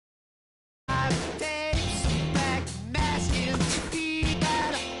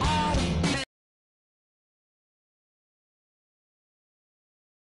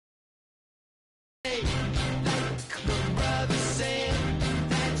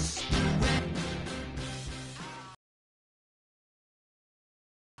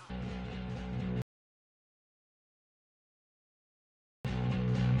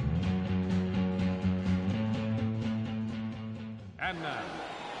And now,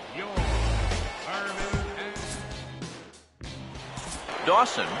 your serving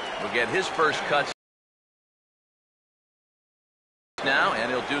Dawson will get his first cuts now, and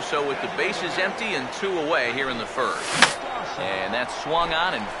he'll do so with the bases empty and 2 away here in the first. And that's swung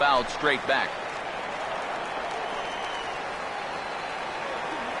on and fouled straight back.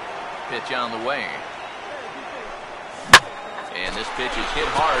 Pitch on the way. And this pitch is hit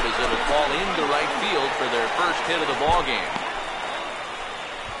hard as it'll fall into right field for their first hit of the ball game.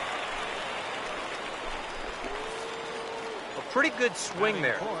 A pretty good swing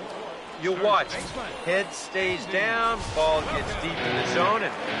there. You'll watch. Head stays down, ball gets deep in the zone,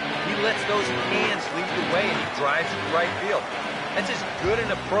 and he lets those hands lead the way, and he drives to right field. That's as good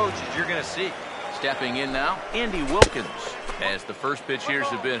an approach as you're going to see. Stepping in now, Andy Wilkins. As the first pitch here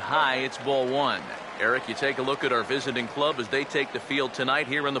has been high, it's ball 1. Eric, you take a look at our visiting club as they take the field tonight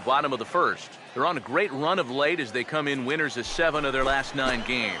here in the bottom of the first. They're on a great run of late as they come in winners of 7 of their last 9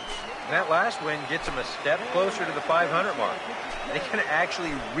 games. That last win gets them a step closer to the 500 mark. They can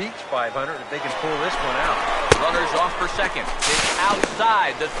actually reach 500 if they can pull this one out. Runners off for second. It's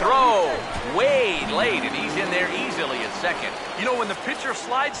outside. The throw way late, and he's in there easily at second. You know, when the pitcher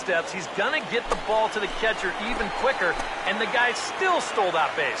slide steps, he's going to get the ball to the catcher even quicker, and the guy still stole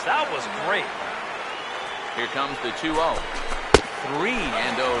that base. That was great. Here comes the 2-0. 3-0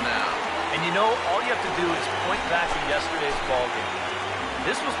 now. And you know, all you have to do is point back to yesterday's ball game.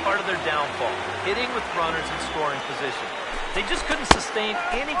 This was part of their downfall, hitting with runners in scoring position. They just couldn't sustain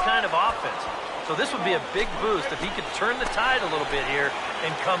any kind of offense. So this would be a big boost if he could turn the tide a little bit here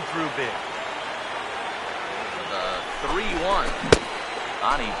and come through big. The 3-1.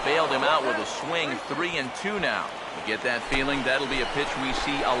 Ani bailed him out with a swing. 3-2 now. You get that feeling that'll be a pitch we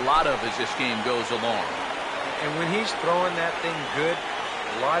see a lot of as this game goes along. And when he's throwing that thing good,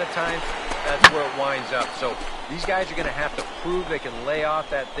 a lot of times that's where it winds up. So these guys are going to have to prove they can lay off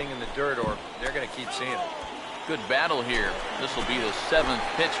that thing in the dirt, or they're going to keep seeing it. Good battle here. This will be the 7th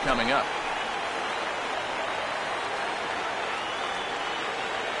pitch coming up.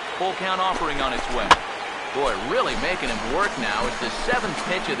 Full count offering on its way. Boy, really making him work now. It's the 7th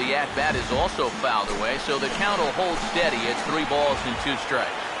pitch of the at-bat is also fouled away, so the count will hold steady. It's 3 balls and 2 strikes.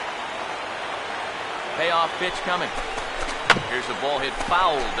 Payoff pitch coming. Here's a ball hit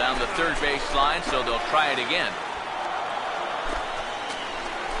foul down the third base line, so they'll try it again.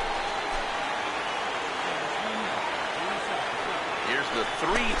 Here's the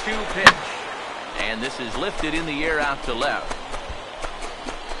 3-2 pitch. And this is lifted in the air out to left.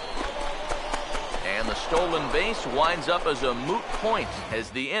 And the stolen base winds up as a moot point as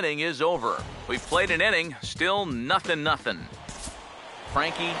the inning is over. We've played an inning, still 0-0.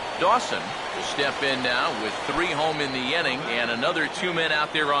 Frankie Dawson will step in now with 3 home in the inning and another 2 men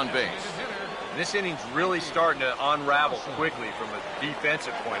out there on base. This inning's really starting to unravel quickly from a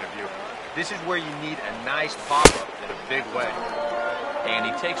defensive point of view. This is where you need a nice pop-up in a big way. And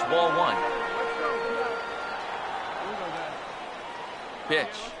he takes ball 1. Pitch.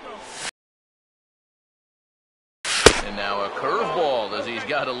 And now a curveball as he's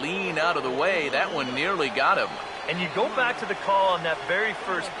got to lean out of the way. That one nearly got him. And you go back to the call on that very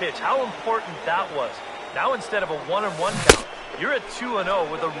first pitch, how important that was. Now instead of a 1-1 count, you're at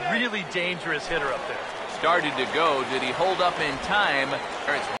 2-0 with a really dangerous hitter up there. Started to go. Did he hold up in time?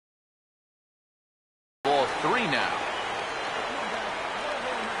 It's ball 3 now.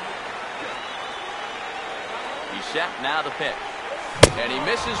 He's set now to pitch. And he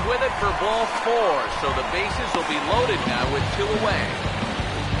misses with it for ball 4. So the bases will be loaded now with 2 away.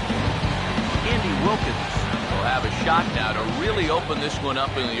 Andy Wilkins will have a shot now to really open this one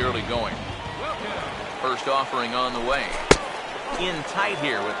up in the early going. First offering on the way. In tight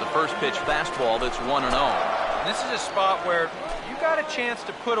here with the first pitch fastball that's 1-0. This is a spot where you got a chance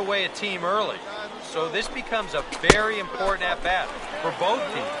to put away a team early. So this becomes a very important at-bat for both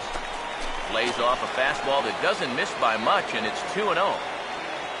teams. Lays off a fastball that doesn't miss by much, and it's 2-0.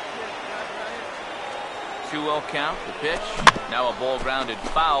 2-0 count, the pitch. Now a ball grounded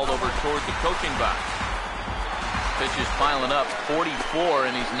fouled over towards the coaching box. Pitch is piling up, 44,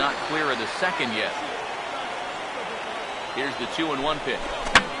 and he's not clear of the second yet. Here's the 2-1 pitch.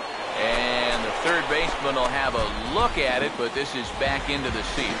 And the third baseman will have a look at it, but this is back into the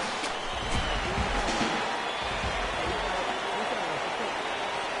seats.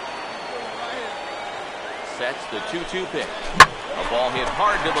 That's the 2-2 pitch. A ball hit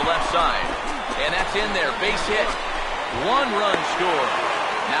hard to the left side. And that's in there. Base hit. 1 run scored.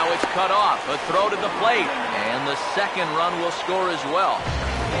 Now it's cut off. A throw to the plate. And the second run will score as well.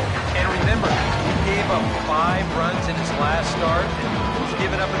 And remember, he gave up 5 runs in his last start, and he's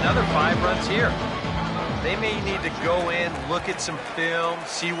given up another 5 runs here. They may need to go in, look at some film,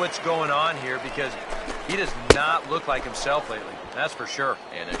 see what's going on here, because he does not look like himself lately. That's for sure.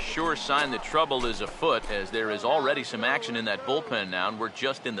 And a sure sign that trouble is afoot, as there is already some action in that bullpen now, and we're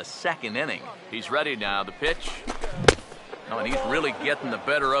just in the second inning. He's ready now. The pitch. Oh, and he's really getting the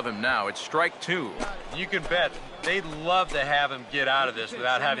better of him now. It's strike two. You can bet they'd love to have him get out of this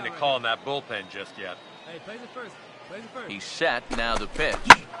without having to call him that bullpen just yet. He's set. Now the pitch.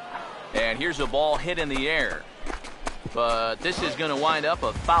 And here's a ball hit in the air. But this is going to wind up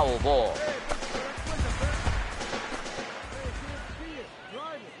a foul ball.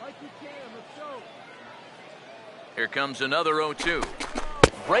 Here comes another 0-2.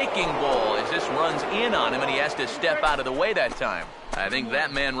 Breaking ball as this runs in on him, and he has to step out of the way that time. I think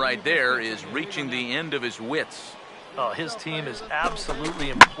that man right there is reaching the end of his wits. Oh, his team is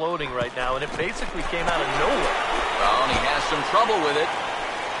absolutely imploding right now, and it basically came out of nowhere. Oh, and he has some trouble with it.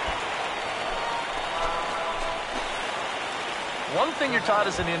 One thing you're taught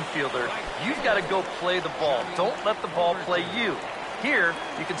as an infielder, you've got to go play the ball. Don't let the ball play you. Here,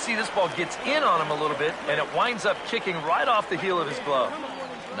 you can see this ball gets in on him a little bit, and it winds up kicking right off the heel of his glove.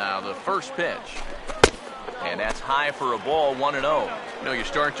 Now the first pitch. And that's high for a ball, 1-0. You know, you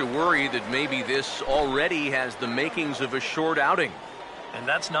start to worry that maybe this already has the makings of a short outing. And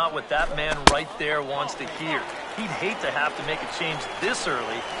that's not what that man right there wants to hear. He'd hate to have to make a change this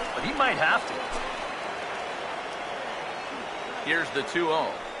early, but he might have to. Here's the 2-0.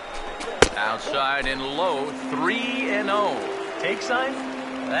 Outside and low, 3-0. Take sign?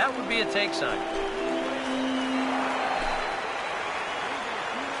 That would be a take sign.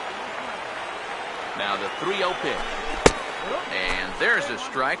 Now the 3-0 pitch. And there's a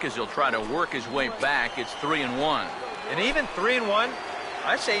strike as he'll try to work his way back. It's 3-1. And even 3-1,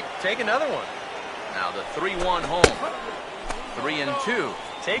 I say take another one. Now the 3-1 home. 3-2.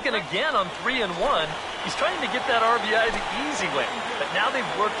 Taken again on 3-1. He's trying to get that RBI the easy way, but now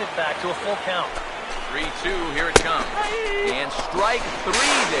they've worked it back to a full count. 3-2, here it comes. And strike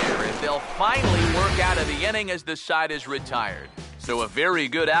three there, as they'll finally work out of the inning as the side is retired. So a very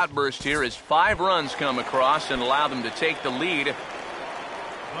good outburst here as 5 runs come across and allow them to take the lead.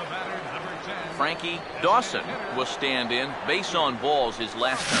 Frankie Dawson will stand in. Base on balls his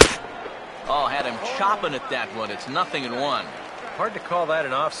last time. Oh, had him chopping at that one. It's 0-1. Hard to call that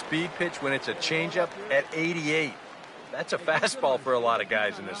an off-speed pitch when it's a changeup at 88. That's a fastball for a lot of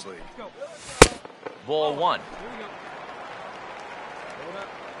guys in this league. Ball 1.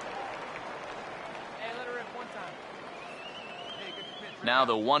 Now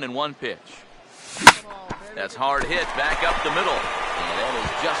the 1-1 pitch. That's hard hit back up the middle. And that is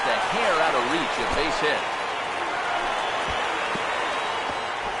just a hair out of reach, a base hit.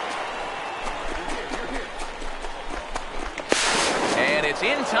 And it's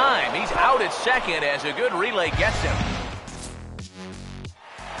in time. He's out at second as a good relay gets him.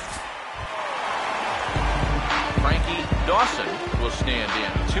 Frankie Dawson will stand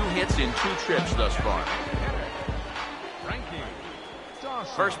in. 2 hits in 2 trips thus far.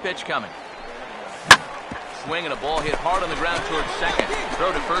 First pitch coming. Swing and a ball hit hard on the ground towards second.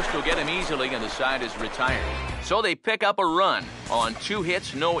 Throw to first will get him easily, and the side is retired. So they pick up a run on 2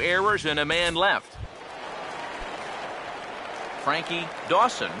 hits, no errors, and a man left. Frankie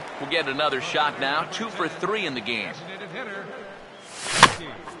Dawson will get another shot now. 2 for 3 in the game.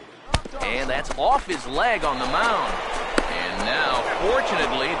 And that's off his leg on the mound. And now,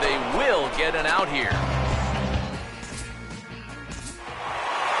 fortunately, they will get an out here.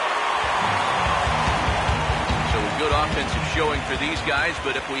 Good offensive showing for these guys,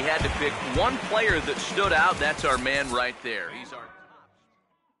 but if we had to pick one player that stood out, that's our man right there. He's our all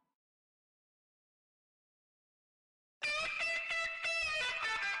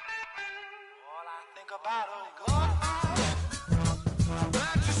I think about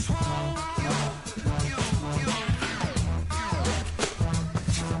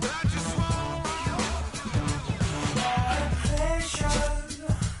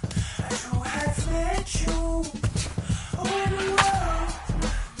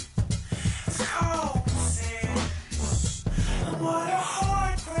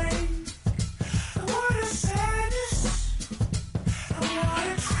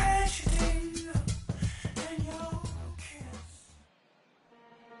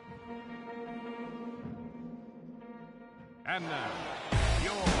And now,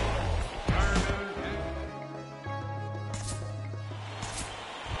 your Fireman.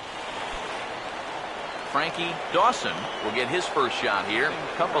 Frankie Dawson will get his first shot here.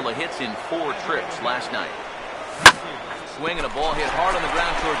 A couple of hits in 4 trips last night. Swing and a ball hit hard on the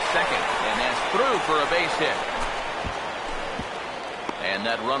ground towards second. And that's through for a base hit. And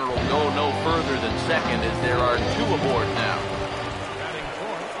that runner will go no further than second as there are 2 aboard now.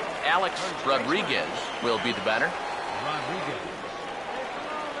 Alex Rodriguez will be the batter.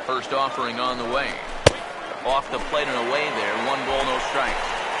 First offering on the way. Off the plate and away there. 1 ball, no strikes.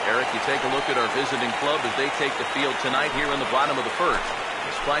 Eric, you take a look at our visiting club as they take the field tonight here in the bottom of the first.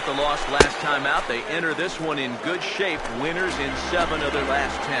 Despite the loss last time out, they enter this one in good shape. Winners in 7 of their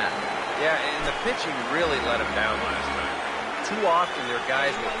last 10. Yeah, and the pitching really let them down last night. Too often their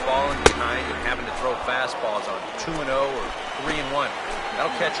guys were falling behind and having to throw fastballs on 2-0 or 3-1.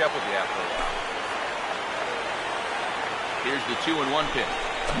 That'll catch up with you after a while. Here's the 2-1 pitch.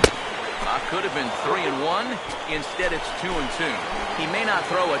 Could have been 3-1. Instead, it's 2-2. He may not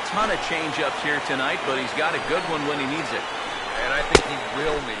throw a ton of changeups here tonight, but he's got a good one when he needs it. And I think he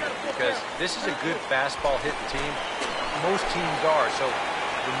will need it because this is a good fastball hitting team. Most teams are, so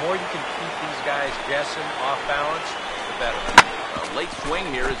the more you can keep these guys guessing off balance, the better. A late swing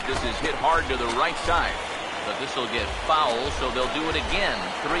here as this is hit hard to the right side. But this will get foul, so they'll do it again.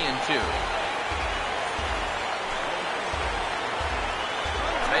 3-2.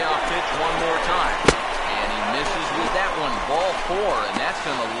 Payoff pitch one more time. And he misses with that one. Ball 4, and that's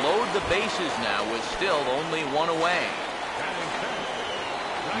going to load the bases now with still only 1 away.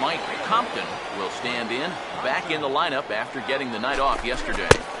 Mike Compton will stand in, back in the lineup after getting the night off yesterday.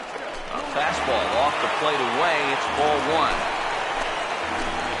 A fastball off the plate away. It's ball 1.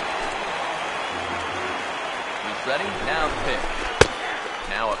 He's ready. Now the pitch.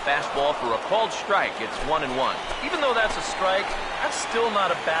 Now a fastball for a called strike. It's 1-1. Even though that's a strike, that's still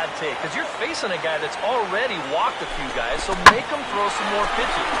not a bad take because you're facing a guy that's already walked a few guys, so make him throw some more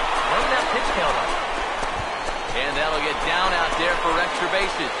pitches. Run that pitch count up. And that'll get down out there for extra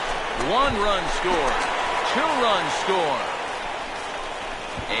bases. 1 run scored. 2 runs scored.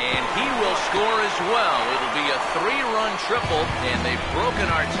 And he will score as well. It'll be a 3-run triple, and they've broken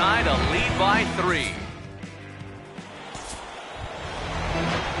our tie to lead by 3.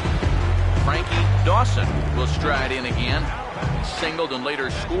 Frankie Dawson will stride in again. Singled and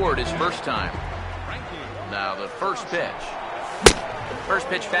later scored his first time. Now the first pitch. First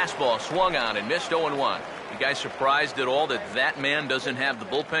pitch fastball swung on and missed 0-1. You guys surprised at all that that man doesn't have the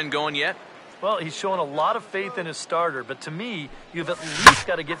bullpen going yet? Well, he's showing a lot of faith in his starter, but to me, you've at least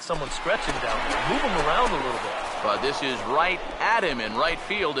got to get someone stretching down there, move him around a little bit. But this is right at him in right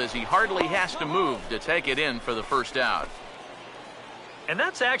field as he hardly has to move to take it in for the first out. And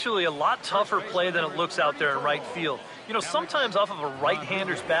that's actually a lot tougher play than it looks out there in right field. You know, sometimes off of a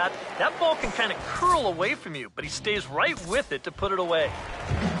right-hander's bat, that ball can kind of curl away from you, but he stays right with it to put it away.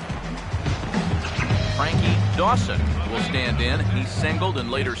 Frankie Dawson will stand in. He singled and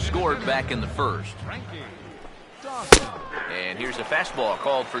later scored back in the first. And here's a fastball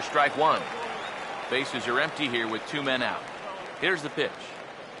called for strike 1. Bases are empty here with 2 men out. Here's the pitch.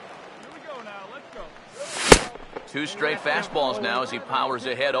 2 straight fastballs now as he powers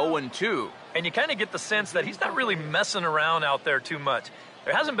ahead 0-2. And you kind of get the sense that he's not really messing around out there too much.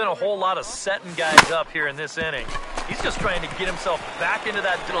 There hasn't been a whole lot of setting guys up here in this inning. He's just trying to get himself back into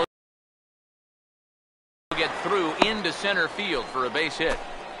that. Get through into center field for a base hit.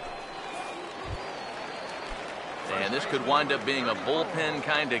 And this could wind up being a bullpen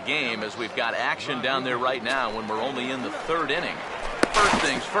kind of game as we've got action down there right now when we're only in the 3rd inning. First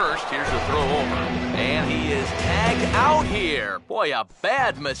things first, here's the throw over. And he is tagged out here. Boy, a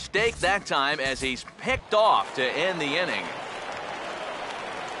bad mistake that time as he's picked off to end the inning.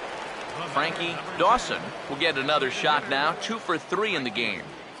 Frankie Dawson will get another shot now. 2 for 3 in the game.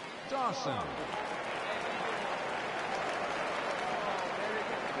 Dawson.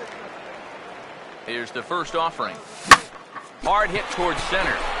 Here's the first offering. Hard hit towards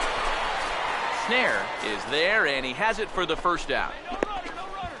center. Snare is there, and he has it for the first out.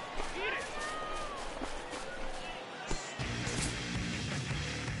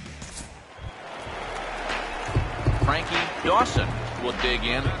 Frankie Dawson will dig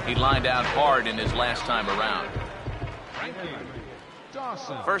in. He lined out hard in his last time around.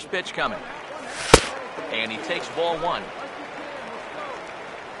 First pitch coming. And he takes ball 1.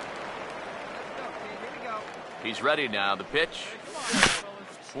 He's ready now. The pitch.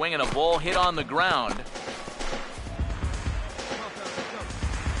 Swinging a ball hit on the ground.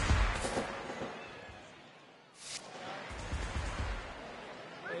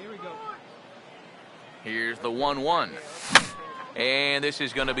 Here's the 1-1. And this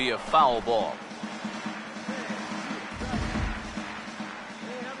is going to be a foul ball.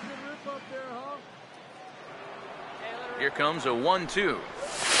 Here comes a 1-2.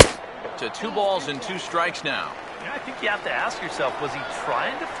 To 2 balls and 2 strikes now. Yeah, I think you have to ask yourself, was he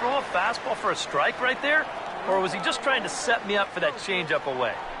trying to throw a fastball for a strike right there? Or was he just trying to set me up for that changeup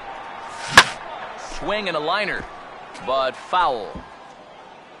away? Swing and a liner, but foul.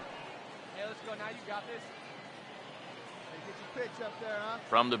 Hey, let's go now. You got this. Hey, get your pitch up there, huh?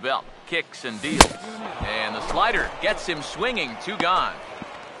 From the belt, kicks and deals. And the slider gets him swinging, 2 gone.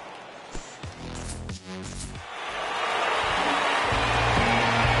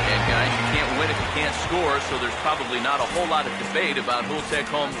 And guys, you can't win if you can't score, so there's probably not a whole lot of debate about who'll take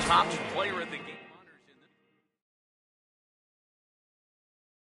home top player of the game.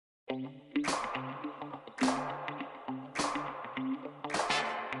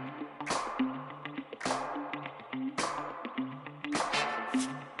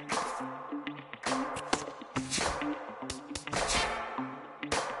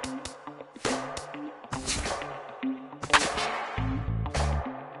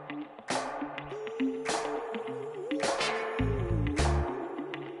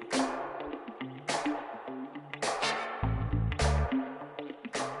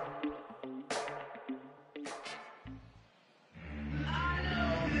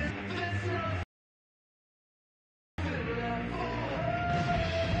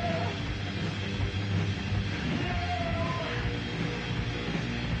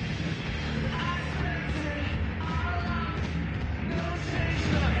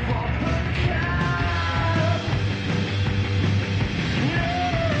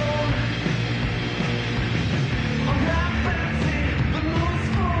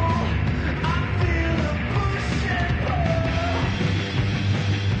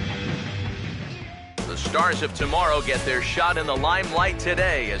 Stars of tomorrow get their shot in the limelight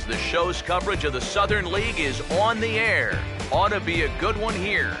today as the show's coverage of the Southern League is on the air. Ought to be a good one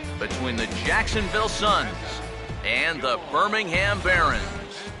here between the Jacksonville Suns and the Birmingham Barons.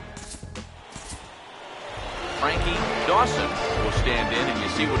 Frankie Dawson will stand in, and you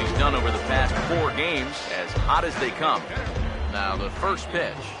see what he's done over the past 4 games, as hot as they come. Now the first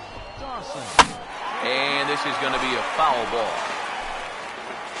pitch. And this is going to be a foul ball.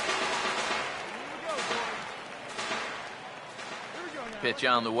 Pitch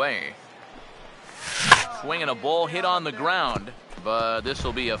on the way. Swinging a ball hit on the ground, but this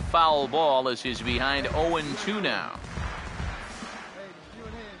will be a foul ball as he's behind 0-2 now.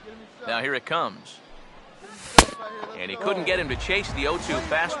 Now here it comes. And he couldn't get him to chase the 0-2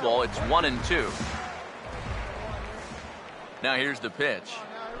 fastball. It's 1-2. Now here's the pitch.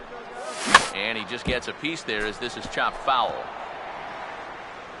 And he just gets a piece there as this is chopped foul.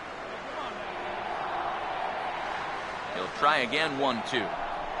 He'll try again, 1-2.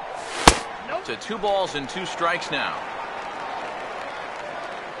 To 2 balls and 2 strikes now.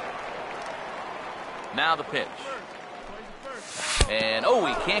 Now the pitch. And, oh,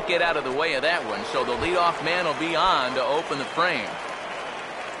 he can't get out of the way of that one, so the leadoff man will be on to open the frame.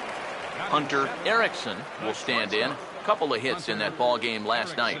 Hunter Erickson will stand in. A couple of hits in that ball game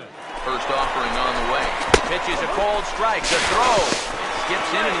last night. First offering on the way. Pitches a cold strike. The throw.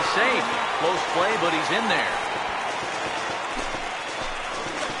 Skips in and he's safe. Close play, but he's in there.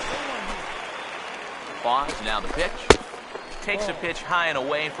 Pause, now the pitch. Takes a pitch high and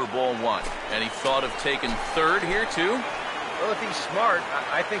away for ball 1. And he thought of taking third here, too? Well, if he's smart,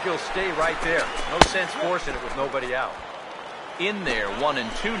 I think he'll stay right there. No sense forcing it with nobody out. In there, 1-2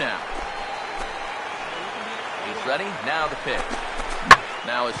 now. He's ready, now the pitch.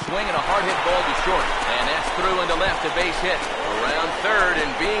 Now a swing and a hard hit ball to short. And that's through into left, a base hit. Around third and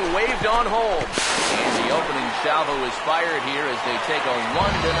being waved on home. And the opening salvo is fired here as they take a 1-0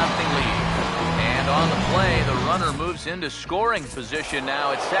 lead. And on the play, the runner moves into scoring position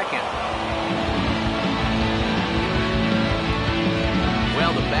now at second.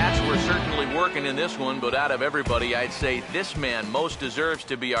 Well, the bats were certainly working in this one, but out of everybody, I'd say this man most deserves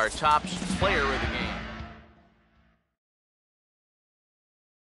to be our top player of the game.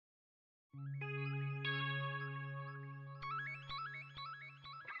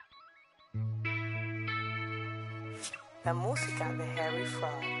 La música de Harry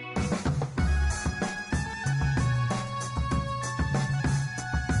Fraud.